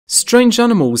Strange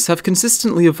animals have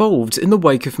consistently evolved in the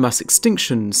wake of mass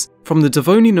extinctions, from the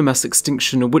Devonian mass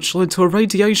extinction which led to a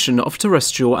radiation of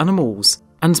terrestrial animals,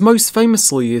 and most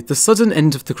famously the sudden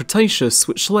end of the Cretaceous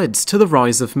which led to the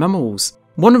rise of mammals.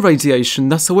 One radiation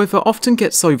that however often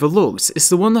gets overlooked is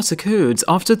the one that occurred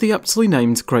after the aptly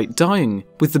named Great Dying,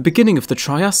 with the beginning of the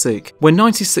Triassic, where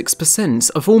 96%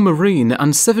 of all marine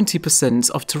and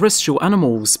 70% of terrestrial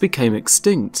animals became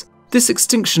extinct. This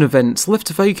extinction event left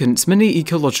vacant many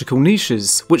ecological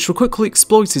niches, which were quickly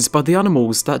exploited by the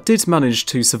animals that did manage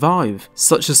to survive,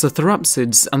 such as the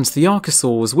therapsids and the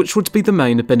archosaurs, which would be the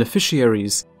main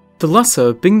beneficiaries. The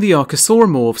latter, being the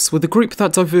archosauromorphs, were the group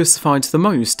that diversified the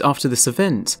most after this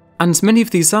event, and many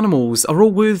of these animals are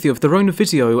all worthy of their own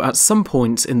video at some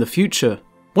point in the future.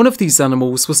 One of these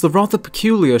animals was the rather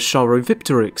peculiar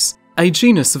Sharovipteryx, a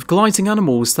genus of gliding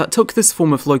animals that took this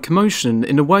form of locomotion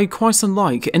in a way quite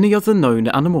unlike any other known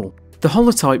animal. The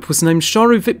holotype was named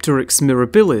Sharovipteryx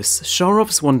mirabilis,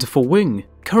 Sharov's wonderful wing,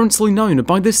 currently known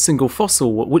by this single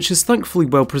fossil, which is thankfully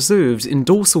well preserved in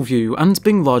dorsal view and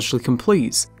being largely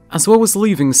complete, as well as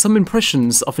leaving some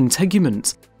impressions of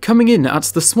integument, coming in at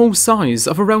the small size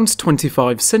of around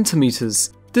 25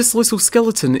 centimeters. This little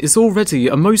skeleton is already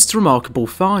a most remarkable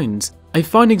find, a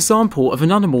fine example of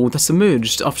an animal that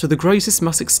emerged after the greatest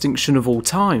mass extinction of all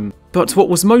time. But what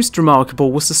was most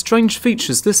remarkable was the strange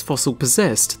features this fossil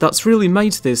possessed that really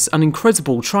made this an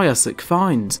incredible Triassic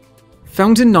find.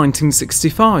 Found in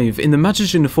 1965 in the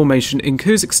Majigin Formation in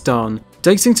Kyrgyzstan,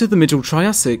 dating to the Middle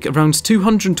Triassic around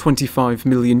 225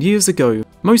 million years ago,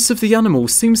 most of the animal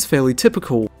seems fairly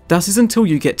typical. That is until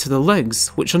you get to the legs,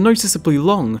 which are noticeably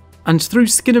long, and through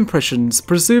skin impressions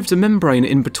preserved a membrane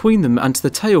in between them and the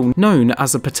tail known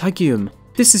as a patagium.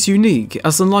 This is unique,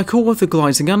 as unlike all other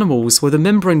gliding animals where the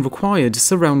membrane required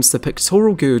surrounds the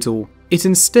pectoral girdle, it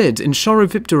instead in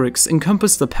Sharovipteryx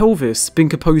encompassed the pelvis, being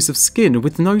composed of skin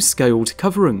with no scaled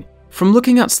covering. From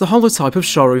looking at the holotype of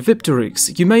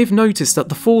Sharovipteryx, you may have noticed that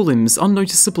the forelimbs are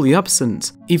noticeably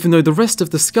absent, even though the rest of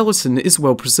the skeleton is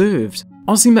well preserved.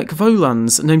 Ozymec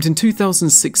volans, named in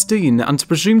 2016 and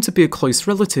presumed to be a close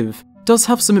relative, does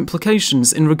have some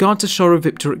implications in regard to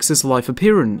Sharovipteryx's life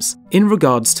appearance, in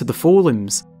regards to the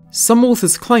forelimbs. Some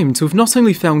authors claim to have not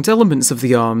only found elements of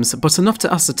the arms, but enough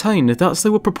to ascertain that they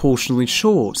were proportionally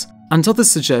short, and others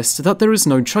suggest that there is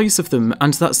no trace of them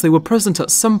and that they were present at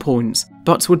some point,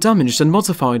 but were damaged and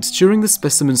modified during the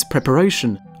specimen's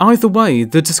preparation. Either way,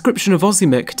 the description of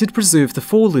Ozymec did preserve the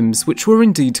forelimbs, which were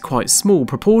indeed quite small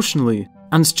proportionally,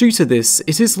 and due to this,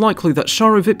 it is likely that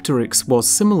Sharovipteryx was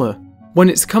similar. When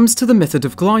it comes to the method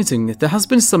of gliding, there has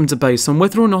been some debate on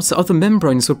whether or not other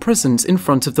membranes were present in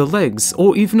front of the legs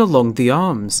or even along the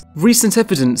arms. Recent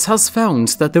evidence has found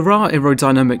that there are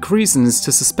aerodynamic reasons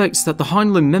to suspect that the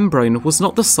hindlimb membrane was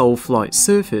not the sole flight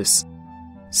surface.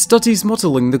 Studies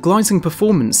modelling the gliding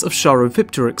performance of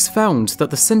Sharovipteryx found that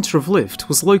the centre of lift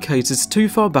was located too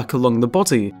far back along the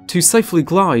body to safely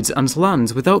glide and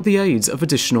land without the aid of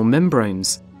additional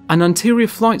membranes. An anterior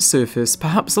flight surface,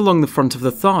 perhaps along the front of the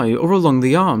thigh or along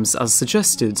the arms as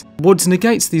suggested, would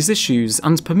negate these issues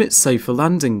and permit safer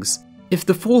landings. If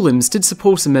the forelimbs did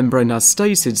support a membrane as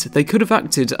stated, they could have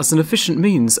acted as an efficient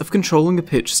means of controlling a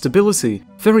pitch stability,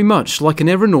 very much like an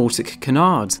aeronautic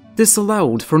canard. This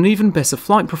allowed for an even better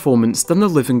flight performance than the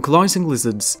living gliding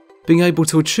lizards, being able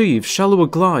to achieve shallower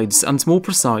glides and more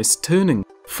precise turning.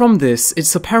 From this,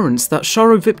 it's apparent that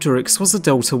Sharovipteryx was a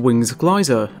delta-winged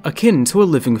glider, akin to a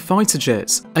living fighter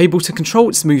jet, able to control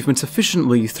its movement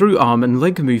efficiently through arm and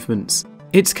leg movements.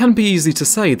 It can be easy to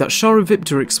say that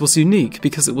Sharovipteryx was unique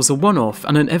because it was a one-off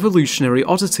and an evolutionary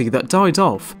oddity that died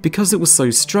off because it was so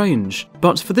strange,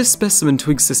 but for this specimen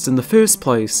to exist in the first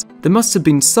place, there must have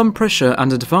been some pressure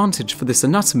and advantage for this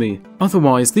anatomy,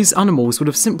 otherwise these animals would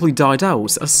have simply died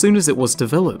out as soon as it was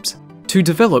developed. To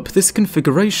develop this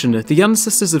configuration, the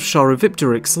ancestors of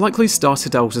Sharovipteryx likely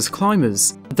started out as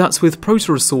climbers, that with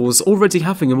proterosaurs already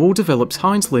having a more developed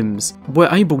hind limbs, were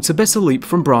able to better leap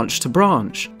from branch to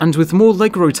branch, and with more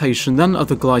leg rotation than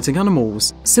other gliding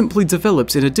animals, simply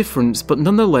developed in a different but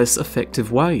nonetheless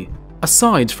effective way.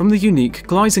 Aside from the unique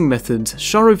gliding method,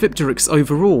 Sharovipteryx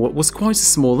overall was quite a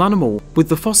small animal, with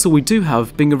the fossil we do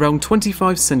have being around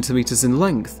 25 centimeters in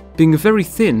length, being very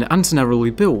thin and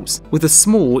narrowly built, with a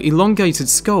small, elongated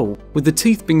skull, with the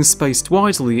teeth being spaced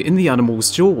widely in the animal's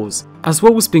jaws, as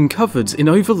well as being covered in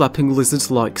overlapping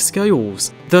lizard-like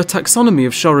scales. The taxonomy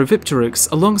of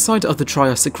Sharovipteryx alongside other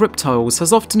Triassic reptiles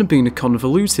has often been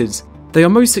convoluted. They are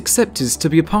most accepted to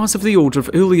be a part of the order of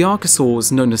early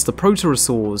archosaurs known as the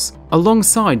proterosaurs,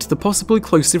 alongside the possibly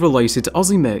closely related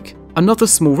Ozymech, another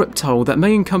small reptile that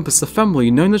may encompass a family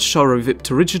known as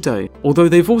Sharovipterygidae, although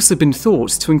they've also been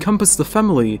thought to encompass the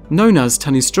family known as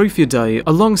Tanystrophiidae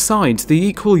alongside the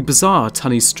equally bizarre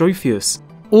Tanystropheus.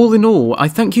 All in all, I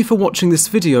thank you for watching this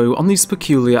video on these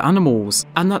peculiar animals,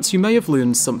 and that you may have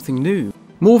learned something new.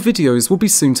 More videos will be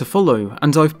soon to follow,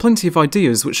 and I've plenty of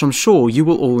ideas which I'm sure you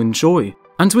will all enjoy.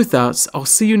 And with that, I'll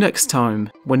see you next time,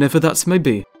 whenever that may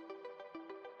be.